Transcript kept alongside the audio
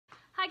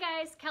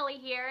guys, Kelly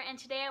here, and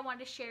today I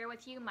wanted to share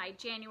with you my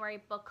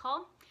January book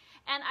haul.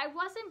 And I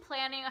wasn't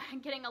planning on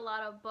getting a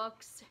lot of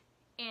books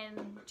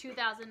in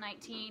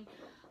 2019,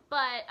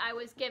 but I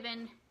was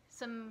given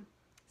some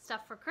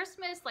stuff for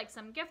Christmas, like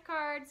some gift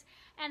cards,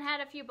 and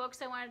had a few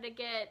books I wanted to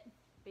get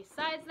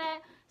besides that.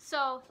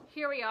 So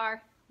here we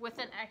are with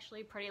an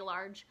actually pretty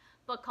large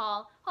book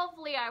haul.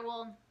 Hopefully I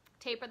will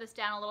taper this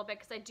down a little bit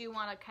because I do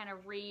want to kind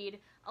of read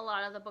a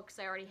lot of the books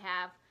I already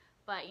have.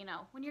 But you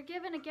know, when you're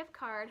given a gift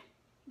card,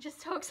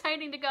 just so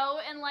exciting to go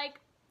and like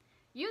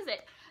use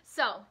it.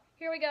 So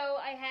here we go.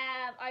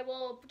 I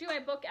will do my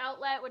book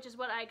outlet, which is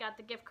what I got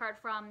the gift card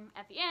from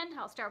at the end.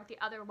 I'll start with the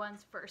other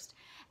ones first.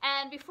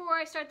 And before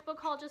I start the book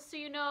haul, just so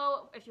you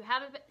know, if you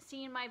haven't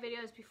seen my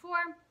videos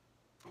before,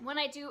 when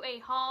I do a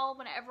haul,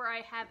 whenever I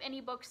have any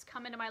books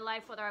come into my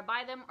life, whether I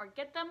buy them or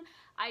get them,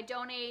 I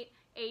donate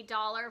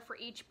 $1 for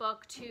each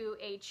book to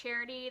a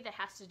charity that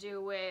has to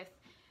do with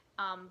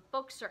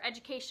books or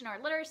education or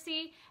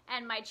literacy.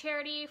 And my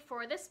charity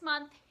for this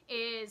month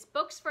is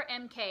Books for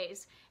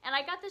MKs. And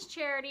I got this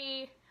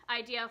charity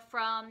idea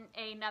from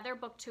another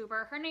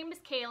booktuber. Her name is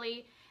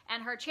Kaylee,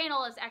 and her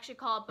channel is actually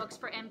called Books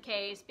for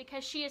MKs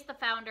because she is the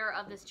founder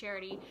of this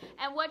charity.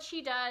 And what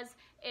she does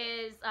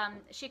is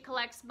she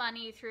collects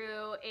money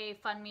through a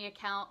FundMe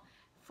account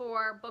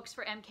for Books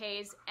for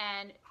MKs,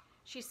 and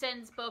she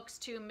sends books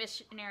to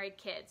missionary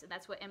kids, and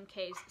that's what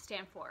MKs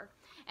stand for.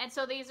 And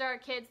so these are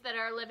kids that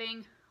are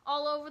living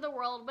all over the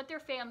world with their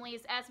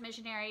families as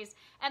missionaries,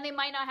 and they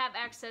might not have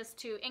access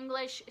to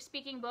English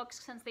speaking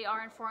books since they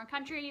are in foreign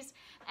countries.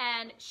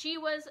 And she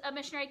was a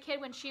missionary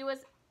kid when she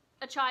was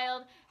a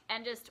child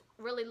and just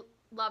really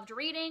loved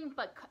reading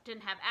but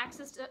didn't have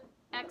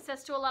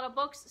access to a lot of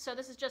books. So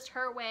this is just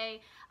her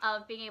way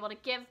of being able to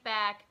give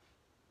back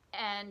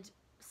and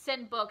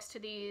send books to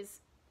these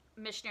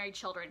missionary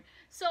children.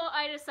 So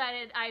I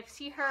decided I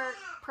see her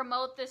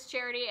promote this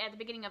charity at the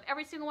beginning of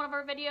every single one of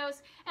our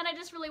videos, and I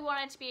just really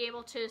wanted to be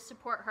able to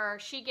support her.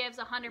 She gives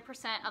 100%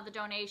 of the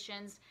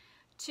donations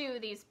to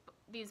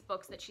these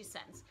books that she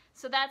sends.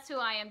 So that's who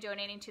I am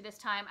donating to this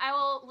time. I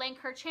will link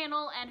her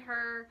channel and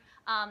her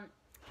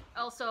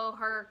also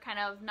her kind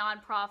of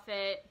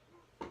nonprofit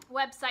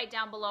website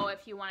down below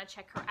if you want to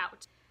check her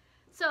out.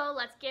 So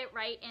let's get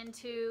right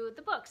into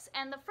the books.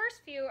 And the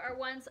first few are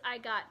ones I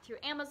got through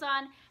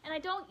Amazon. And I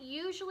don't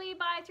usually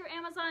buy through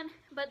Amazon,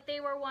 but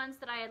they were ones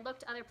that I had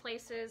looked other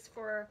places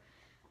for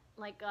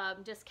like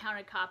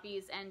discounted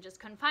copies and just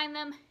couldn't find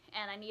them.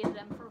 And I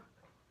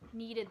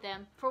needed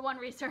them for one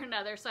reason or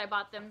another, so I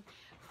bought them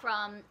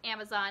from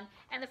Amazon.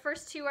 And the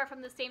first two are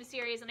from the same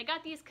series. And I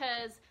got these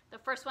because the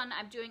first one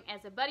I'm doing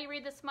as a buddy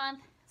read this month.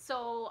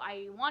 So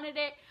I wanted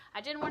it. I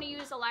didn't want to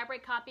use a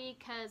library copy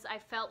because I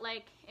felt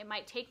like it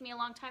might take me a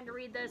long time to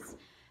read this,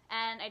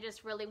 and I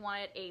just really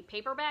wanted a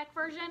paperback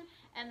version,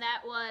 and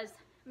that was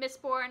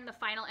Mistborn, The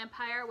Final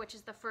Empire, which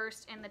is the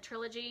first in the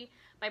trilogy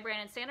by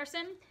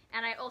Sanderson.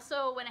 And I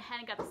also went ahead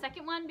and got the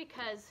second one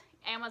because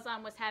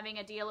Amazon was having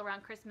a deal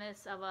around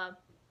Christmas of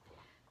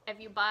if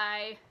you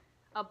buy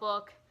a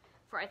book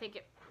for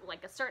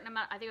like a certain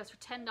amount, I think it was for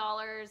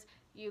 $10,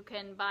 you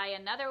can buy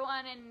another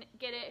one and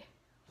get it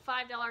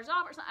 $5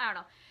 off or something. I don't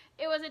know.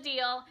 It was a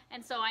deal,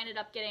 and so I ended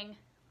up getting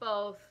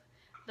both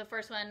the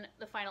first one,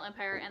 The Final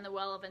Empire, and The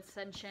Well of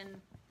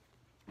Ascension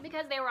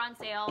because they were on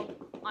sale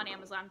on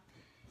Amazon.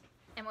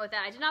 And with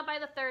that, I did not buy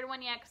the third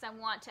one yet because I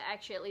want to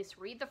actually at least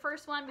read the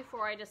first one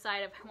before I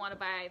decide if I want to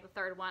buy the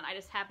third one. I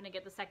just happened to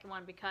get the second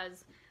one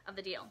because of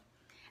the deal.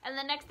 And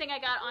the next thing I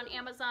got on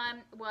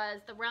Amazon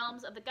was The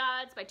Realms of the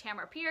Gods by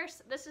Tamora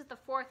Pierce. This is the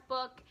fourth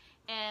book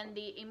in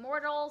the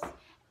Immortals.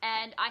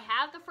 And I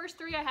have the first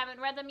three. I haven't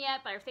read them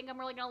yet, but I think I'm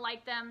really going to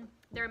like them.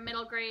 They're a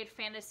middle grade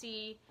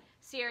fantasy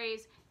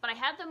series. But I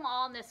have them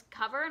all in this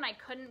cover, and I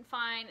couldn't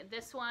find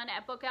this one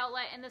at Book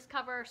Outlet in this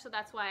cover. So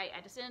that's why I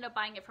just ended up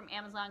buying it from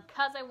Amazon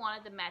because I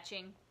wanted the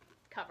matching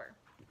cover.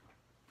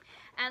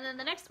 And then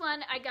the next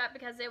one I got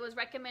because it was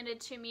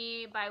recommended to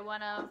me by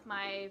one of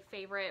my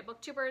favorite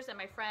booktubers and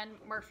my friend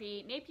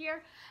Merphy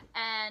Napier.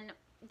 And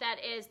that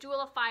is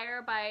Duel of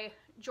Fire by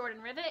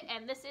Rivet.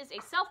 And this is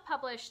a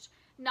self-published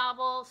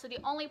novel, so the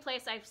only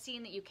place I've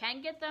seen that you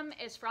can get them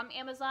is from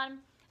Amazon,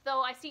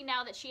 though I see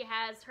now that she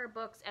has her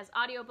books as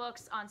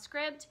audiobooks on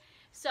Scribd.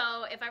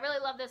 So if I really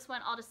love this one,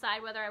 I'll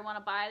decide whether I want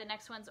to buy the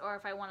next ones or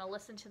if I want to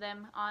listen to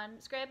them on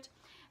Scribd.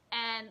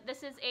 And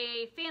this is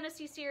a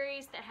fantasy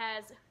series that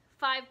has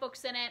 5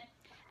 books in it,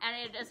 and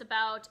it is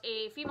about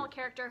a female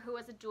character who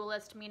is a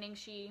duelist, meaning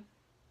she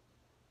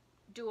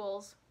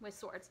duels with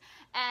swords.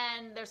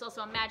 And there's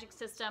also a magic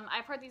system.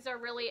 I've heard these are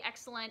really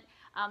excellent.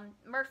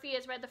 Merphy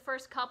has read the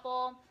first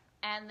couple,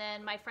 and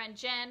then my friend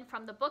Jenn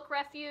from the Book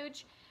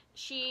Refuge,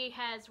 she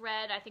has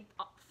read I think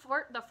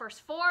the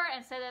first 4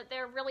 and said that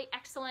they're really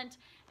excellent.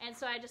 And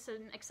so I just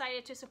am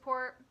excited to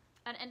support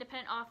an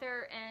independent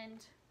author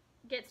and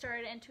get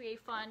started into a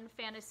fun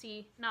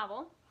fantasy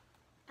novel.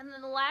 And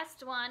then the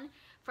last one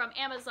from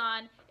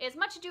Amazon is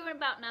Much Ado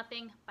About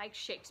Nothing by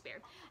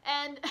Shakespeare.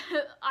 And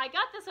I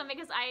got this one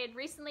because I had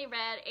recently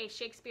read a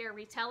Shakespeare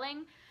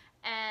retelling,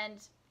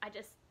 and I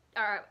just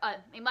or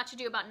A Much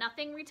Ado About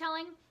Nothing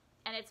retelling,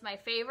 and it's my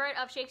favorite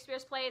of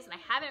Shakespeare's plays, and I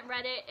haven't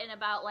read it in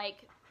about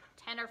like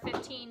 10 or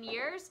 15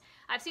 years.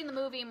 I've seen the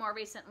movie more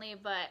recently,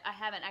 but I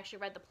haven't actually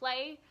read the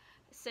play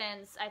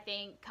since, I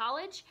think,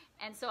 college,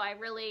 and so I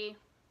really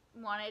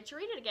wanted to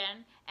read it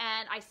again.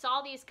 And I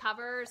saw these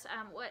covers.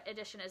 What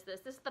edition is this?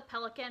 This is the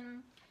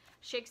Pelican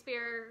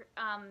Shakespeare.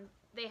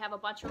 They have a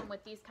bunch of them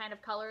with these kind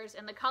of colors,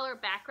 and the color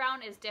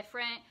background is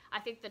different. I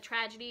think the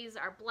tragedies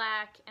are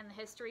black, and the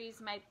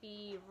histories might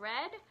be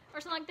red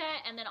or something like that,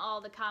 and then all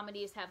the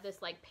comedies have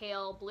this like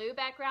pale blue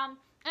background.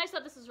 And I just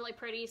thought this was really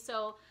pretty,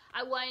 so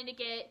I wanted to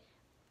get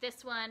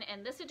this one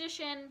and this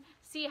edition,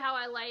 see how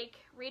I like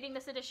reading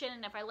this edition,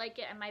 and if I like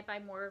it, I might buy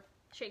more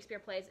Shakespeare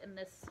plays in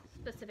this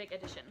specific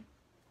edition.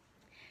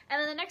 And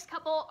then the next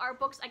couple are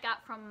books I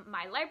got from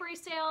my library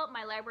sale.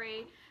 My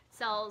library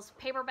sells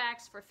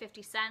paperbacks for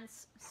 50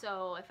 cents,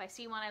 so if I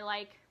see one I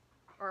like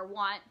or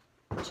want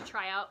to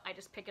try out, I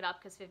just pick it up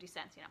because 50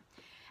 cents, you know.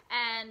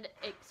 And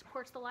it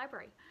supports the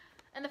library.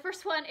 And the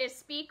first one is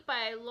Speak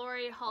by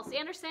Laurie Halse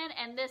Sanderson,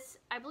 and this,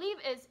 I believe,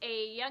 is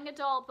a young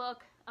adult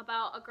book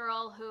about a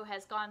girl who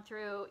has gone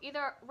through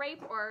either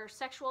rape or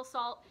sexual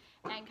assault,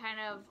 and kind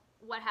of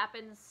what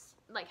happens,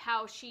 like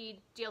how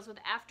she deals with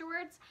it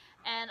afterwards.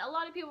 And a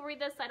lot of people read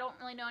this. I don't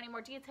really know any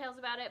more details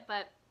about it,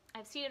 but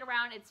I've seen it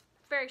around. It's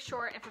very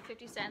short, and for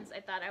 50 cents, I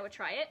thought I would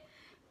try it.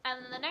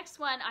 And then the next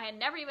one, I had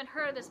never even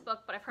heard of this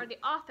book, but I've heard the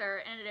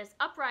author, and it is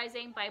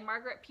Uprising by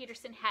Margaret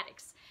Peterson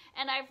Haddix.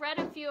 And I've read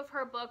a few of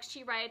her books.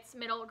 She writes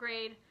middle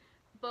grade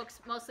books,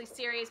 mostly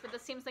series, but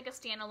this seems like a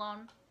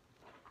standalone.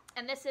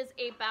 And this is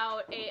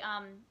about a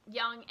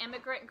young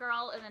immigrant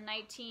girl in the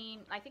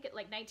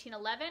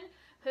 1911,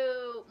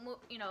 who,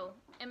 you know,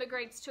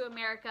 immigrates to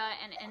America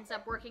and ends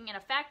up working in a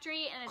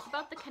factory. And it's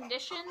about the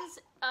conditions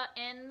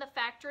in the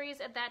factories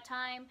at that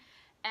time,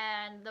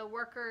 and the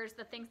workers,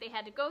 the things they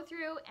had to go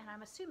through, and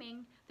I'm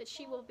assuming that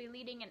she will be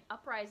leading an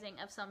uprising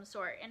of some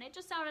sort. And it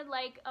just sounded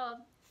like a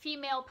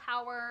female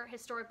power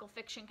historical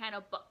fiction kind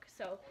of book,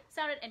 so it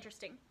sounded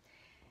interesting.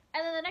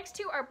 And then the next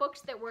two are books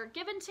that were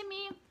given to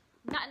me,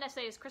 not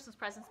necessarily as Christmas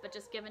presents, but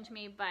just given to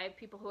me by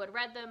people who had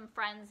read them,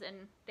 friends,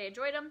 and they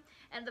enjoyed them.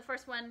 And the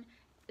first one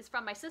is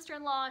from my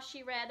sister-in-law.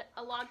 She read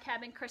A Log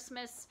Cabin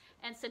Christmas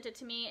and sent it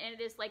to me, and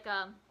it is like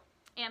a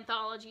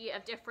anthology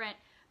of different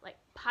like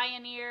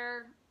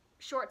pioneer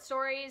short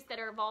stories that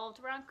are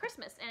evolved around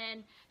Christmas,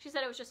 and she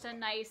said it was just a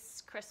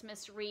nice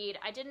Christmas read.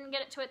 I didn't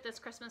get to it this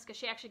Christmas because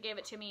she actually gave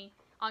it to me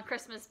on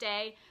Christmas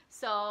Day,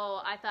 so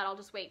I thought I'll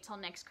just wait till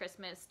next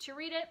Christmas to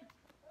read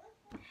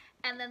it.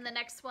 And then the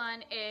next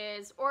one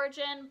is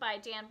Origin by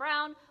Dan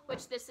Brown,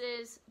 which this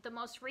is the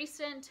most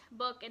recent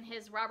book in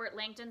his Robert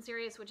Langdon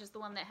series, which is the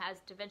one that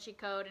has Da Vinci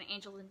Code and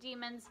Angels and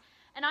Demons.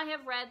 And I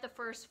have read the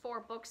first 4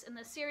 books in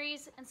the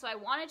series, and so I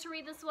wanted to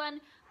read this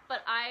one,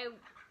 but I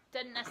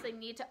didn't necessarily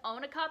need to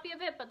own a copy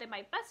of it. But then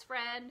my best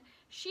friend,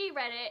 she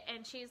read it,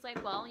 and she's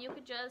like, well, you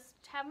could just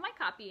have my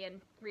copy and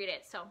read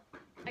it. So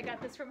I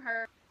got this from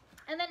her.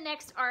 And then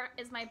next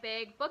is my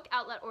big book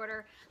outlet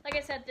order. Like I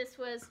said,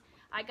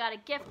 I got a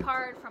gift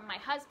card from my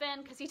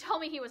husband because he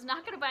told me he was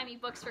not going to buy me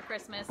books for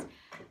Christmas,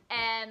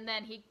 and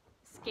then he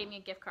gave me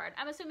a gift card.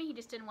 I'm assuming he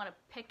just didn't want to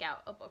pick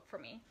out a book for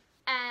me.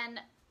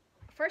 And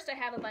first I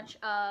have a bunch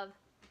of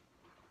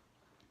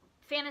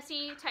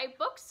fantasy type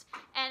books,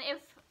 and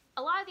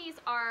a lot of these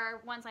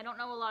are ones I don't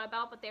know a lot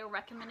about, but they were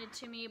recommended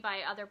to me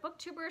by other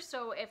booktubers,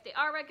 so if they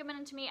are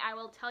recommended to me, I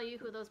will tell you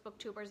who those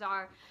booktubers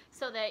are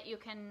so that you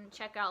can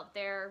check out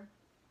their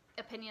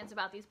opinions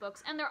about these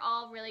books. And they're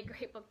all really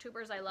great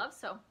booktubers I love,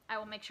 so I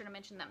will make sure to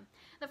mention them.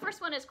 The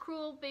first one is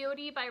Cruel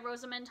Beauty by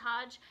Rosamund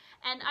Hodge,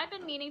 and I've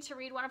been meaning to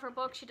read one of her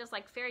books. She does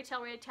like fairy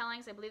tale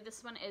retellings. I believe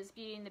this one is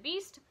Beauty and the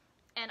Beast.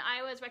 And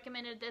I was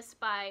recommended this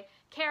by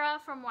Kara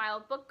from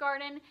Wild Book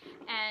Garden,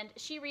 and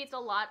she reads a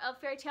lot of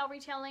fairy tale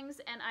retellings,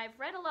 and I've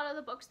read a lot of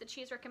the books that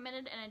she's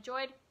recommended and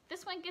enjoyed.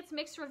 This one gets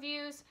mixed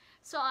reviews,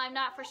 so I'm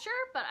not for sure,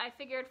 but I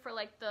figured for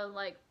like the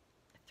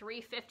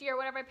 $3.50 or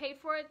whatever I paid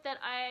for it that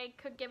I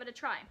could give it a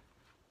try.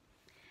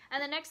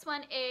 And the next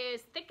one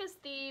is Thick as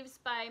Thieves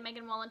by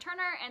Megan Wallen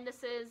Turner, and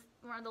this is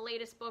one of the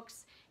latest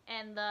books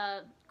in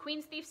the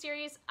Queen's Thief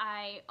series.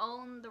 I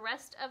own the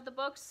rest of the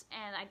books,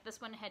 and this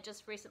one had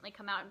just recently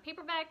come out in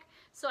paperback,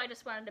 so I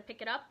just wanted to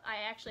pick it up.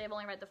 I actually have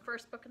only read the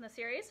first book in the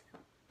series.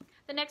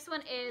 The next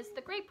one is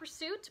The Great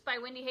Pursuit by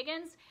Wendy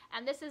Higgins,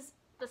 and this is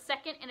the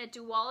second in a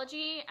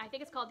duology. I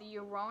think it's called the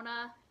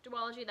Eurona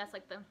duology. That's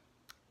like the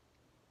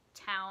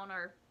town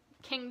or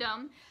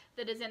kingdom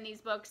that is in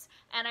these books.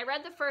 And I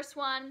read the first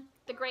one,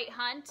 The Great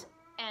Hunt,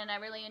 and I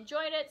really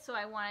enjoyed it, so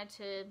I wanted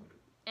to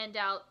end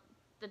out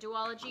the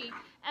duology.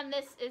 And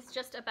this is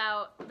just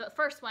about, the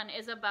first one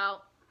is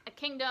about a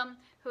kingdom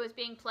who is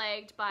being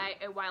plagued by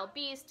a wild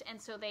beast, and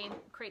so they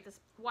create this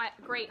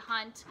great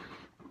hunt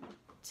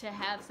to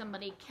have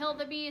somebody kill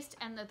the beast,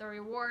 and the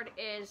reward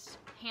is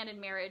hand in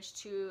marriage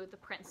to the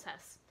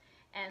princess.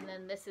 And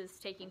then this is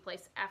taking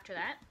place after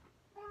that.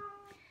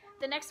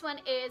 The next one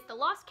is The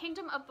Lost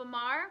Kingdom of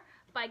Bamarre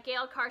by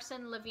Gail,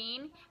 Carson,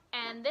 Levine,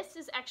 and this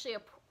is actually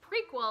a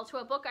prequel to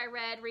a book I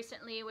read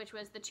recently, which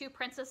was The Two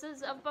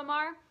Princesses of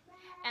Bamarre.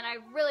 And I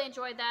really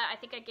enjoyed that. I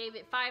think I gave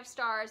it 5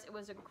 stars. It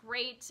was a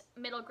great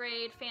middle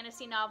grade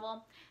fantasy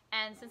novel.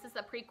 And since it's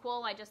a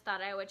prequel, I just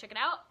thought I would check it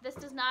out. This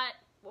does not,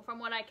 from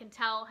what I can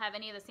tell, have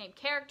any of the same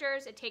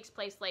characters. It takes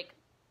place like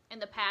in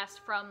the past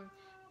from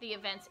the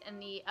events in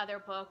the other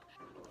book.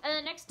 And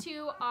the next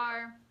 2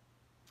 are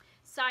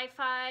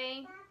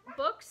sci-fi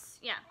books.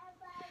 Yeah.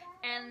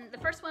 And the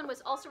first one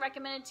was also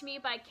recommended to me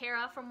by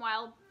Kara from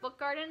Wild Book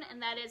Garden,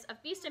 and that is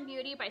Of Beast and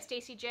Beauty by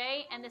Stacey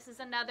J. And this is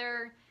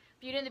another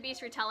Beauty and the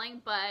Beast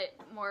retelling, but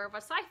more of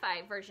a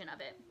sci-fi version of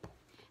it.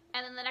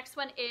 And then the next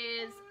one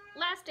is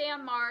Last Day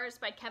on Mars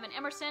by Kevin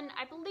Emerson.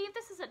 I believe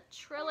this is a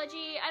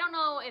trilogy. I don't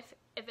know if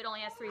it only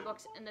has 3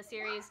 books in the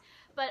series,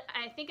 but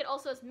I think it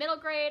also is middle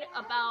grade,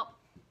 about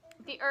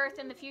the Earth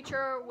in the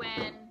future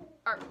when,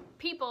 or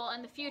people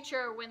in the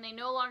future when they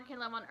no longer can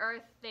live on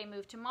Earth, they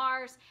move to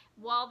Mars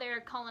while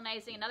they're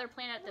colonizing another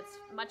planet that's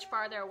much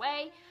farther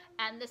away.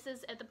 And this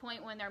is at the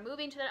point when they're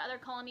moving to that other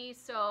colony,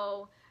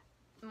 so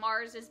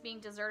Mars is being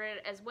deserted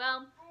as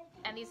well,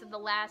 and these are the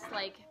last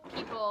like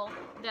people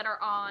that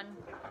are on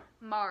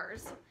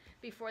Mars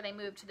before they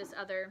move to this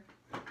other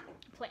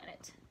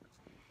planet.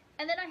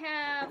 And then I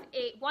have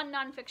one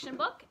nonfiction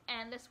book,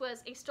 and this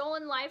was A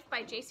Stolen Life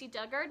by Jaycee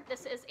Dugard.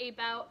 This is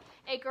about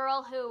a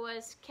girl who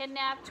was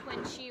kidnapped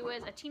when she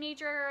was a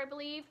teenager, I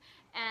believe,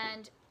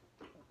 and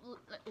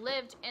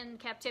lived in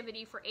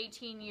captivity for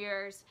 18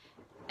 years.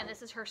 And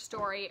this is her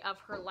story of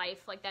her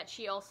life, like that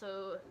she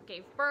also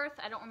gave birth.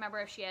 I don't remember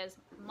if she has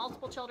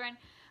multiple children,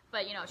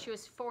 but you know, she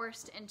was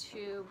forced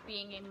into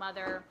being a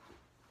mother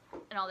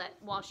and all that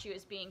while she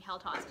was being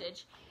held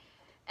hostage.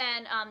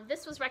 And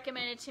this was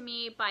recommended to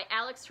me by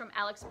Alex from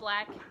Alex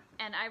Black,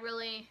 and I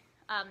really,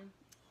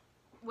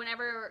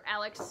 whenever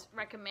Alex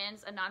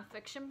recommends a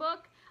nonfiction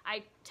book,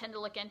 I tend to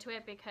look into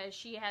it because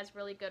she has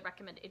really good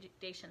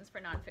recommendations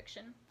for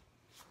nonfiction.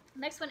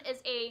 Next one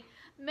is a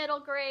middle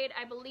grade,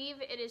 I believe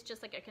it is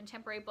just like a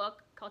contemporary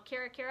book called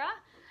Kira Kira,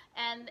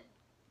 and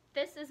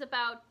this is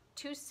about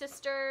 2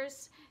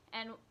 sisters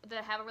and they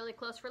have a really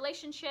close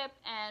relationship,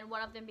 and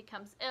one of them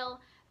becomes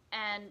ill.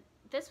 And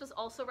this was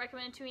also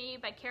recommended to me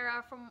by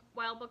Kara from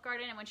Wild Book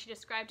Garden, and when she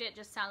described it, it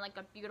just sounded like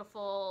a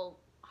beautiful,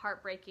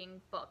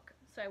 heartbreaking book,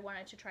 so I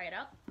wanted to try it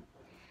out.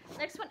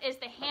 Next one is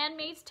The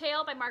Handmaid's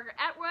Tale by Margaret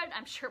Atwood.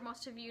 I'm sure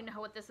most of you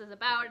know what this is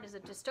about. It is a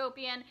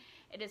dystopian.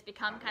 It has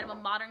become kind of a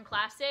modern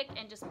classic,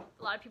 and just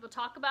a lot of people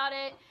talk about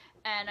it,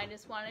 and I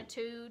just wanted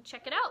to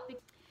check it out.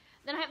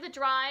 Then I have The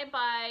Dry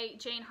by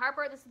Jane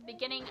Harper. This is the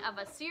beginning of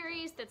a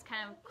series that's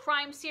kind of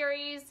crime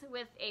series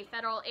with a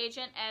federal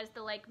agent as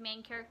the like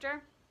main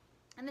character.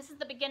 And this is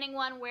the beginning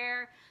one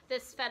where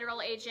this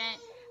federal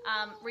agent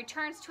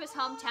returns to his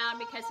hometown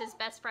because his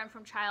best friend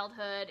from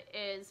childhood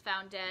is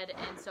found dead,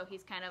 and so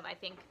he's kind of, I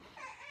think,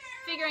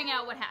 figuring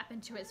out what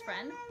happened to his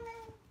friend.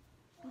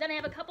 Then I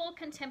have a couple of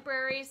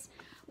contemporaries.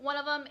 One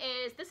of them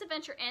is This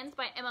Adventure Ends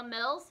by Emma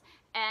Mills,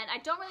 and I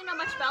don't really know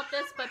much about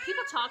this, but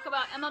people talk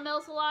about Emma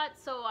Mills a lot,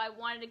 so I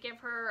wanted to give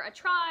her a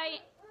try,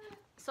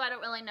 so I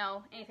don't really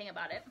know anything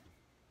about it.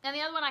 And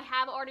the other one I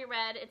have already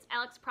read, it's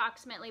Alex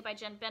Approximately by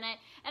Jenn Bennett,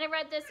 and I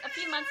read this a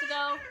few months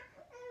ago.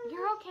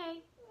 You're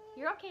okay.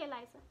 You're okay,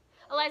 Eliza.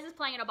 Eliza's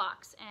playing in a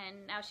box,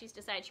 and now she's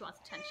decided she wants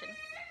attention.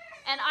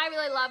 And I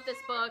really love this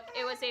book.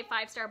 It was a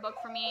 5-star book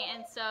for me,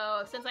 and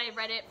so since I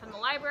read it from the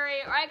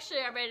library, or actually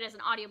I read it as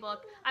an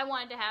audiobook, I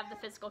wanted to have the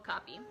physical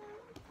copy.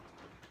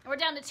 And we're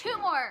down to 2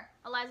 more.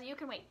 Eliza, you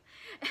can wait.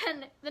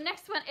 And the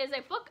next one is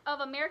A Book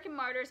of American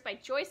Martyrs by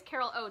Joyce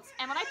Carol Oates.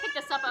 And when I picked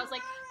this up, I was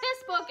like,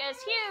 this book is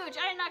huge.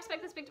 I did not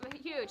expect this book to be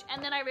huge.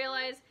 And then I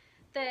realized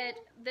that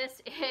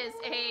this is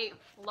a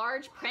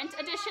large print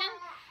edition.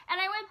 And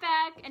I went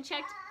back and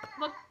checked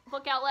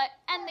Book Outlet,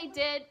 and they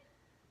did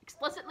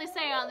explicitly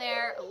say on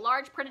there,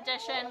 large print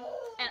edition,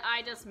 and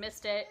I just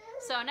missed it.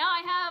 So now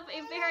I have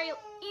a very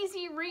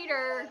easy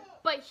reader,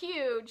 but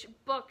huge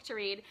book to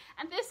read.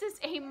 And this is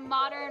a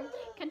modern,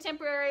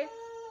 contemporary,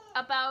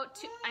 about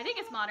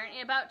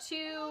about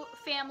 2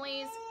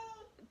 families,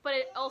 but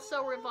it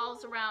also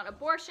revolves around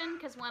abortion,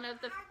 because one of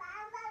the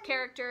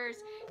characters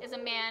is a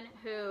man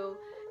who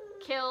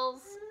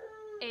kills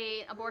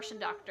an abortion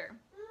doctor.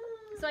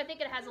 So I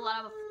think it has a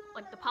lot of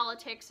like the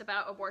politics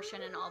about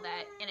abortion and all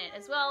that in it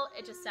as well.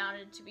 It just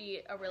sounded to be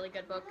a really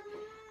good book.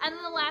 And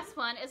then the last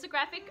one is a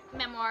graphic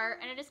memoir,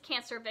 and it is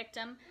Cancer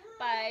Victim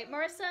by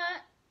Marissa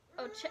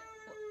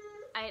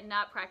I had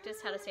not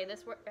practiced how to say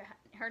this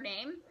her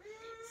name,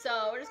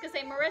 so we're just gonna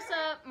say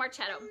Marissa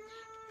Marchetto.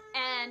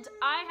 And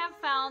I have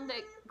found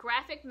that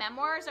graphic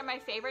memoirs are my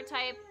favorite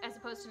type as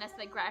opposed to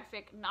necessarily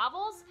graphic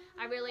novels.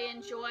 I really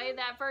enjoy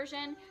that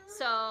version,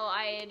 so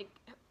I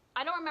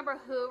don't remember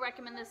who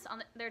recommended this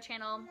on their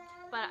channel,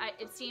 but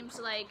it seems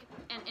like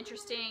an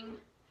interesting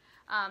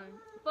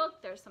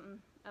book. There's some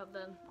of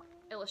the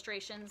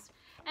illustrations,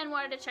 and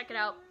wanted to check it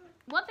out.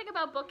 One thing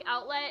about Book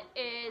Outlet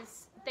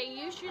is they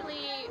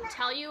usually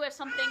tell you if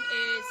something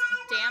is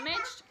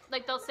damaged.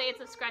 Like they'll say it's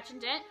a scratch and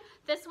dent.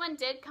 This one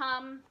did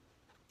come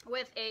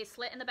with a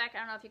slit in the back. I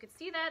don't know if you could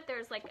see that.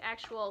 There's like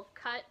actual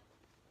cut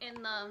in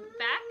the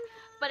back,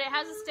 but it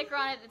has a sticker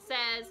on it that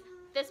says,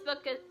 this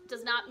book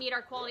does not meet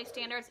our quality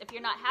standards. If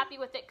you're not happy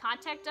with it,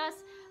 contact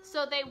us.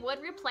 So they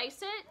would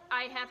replace it.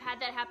 I have had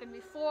that happen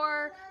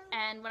before,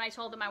 and when I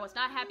told them I was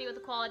not happy with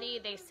the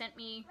quality, they sent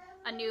me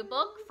a new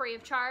book free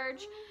of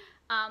charge.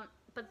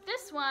 But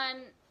this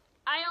one,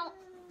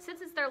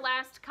 since it's their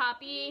last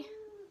copy,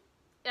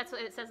 that's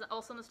what it says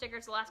also on the sticker,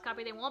 it's the last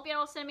copy, they won't be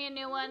able to send me a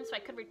new one, so I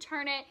could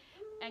return it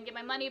and get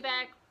my money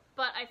back.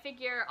 But I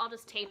figure I'll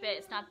just tape it.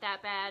 It's not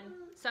that bad.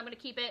 So I'm going to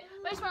keep it.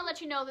 But I just want to let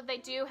you know that they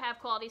do have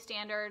quality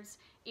standards,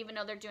 even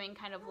though they're doing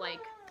kind of like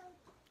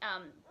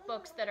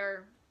books that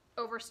are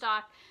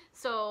overstocked.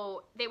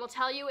 So they will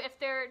tell you if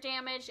they're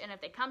damaged, and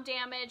if they come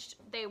damaged,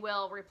 they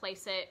will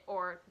replace it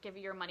or give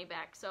you your money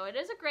back. So it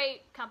is a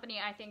great company,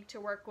 I think,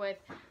 to work with,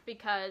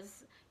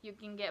 because you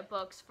can get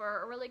books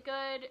for a really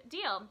good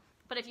deal.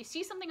 But if you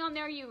see something on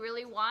there you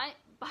really want,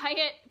 buy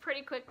it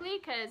pretty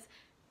quickly, because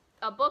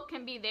a book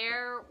can be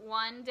there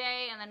one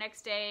day and the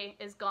next day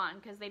is gone,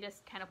 because they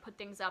just kind of put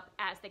things up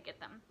as they get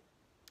them.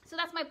 So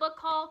that's my book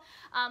haul.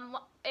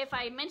 If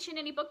I mention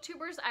any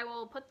booktubers, I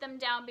will put them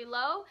down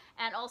below,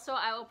 and also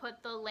I will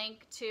put the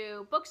link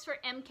to Books for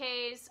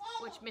MKs,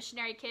 which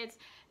missionary kids,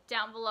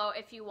 down below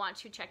if you want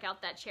to check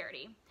out that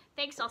charity.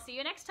 Thanks, I'll see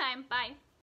you next time. Bye.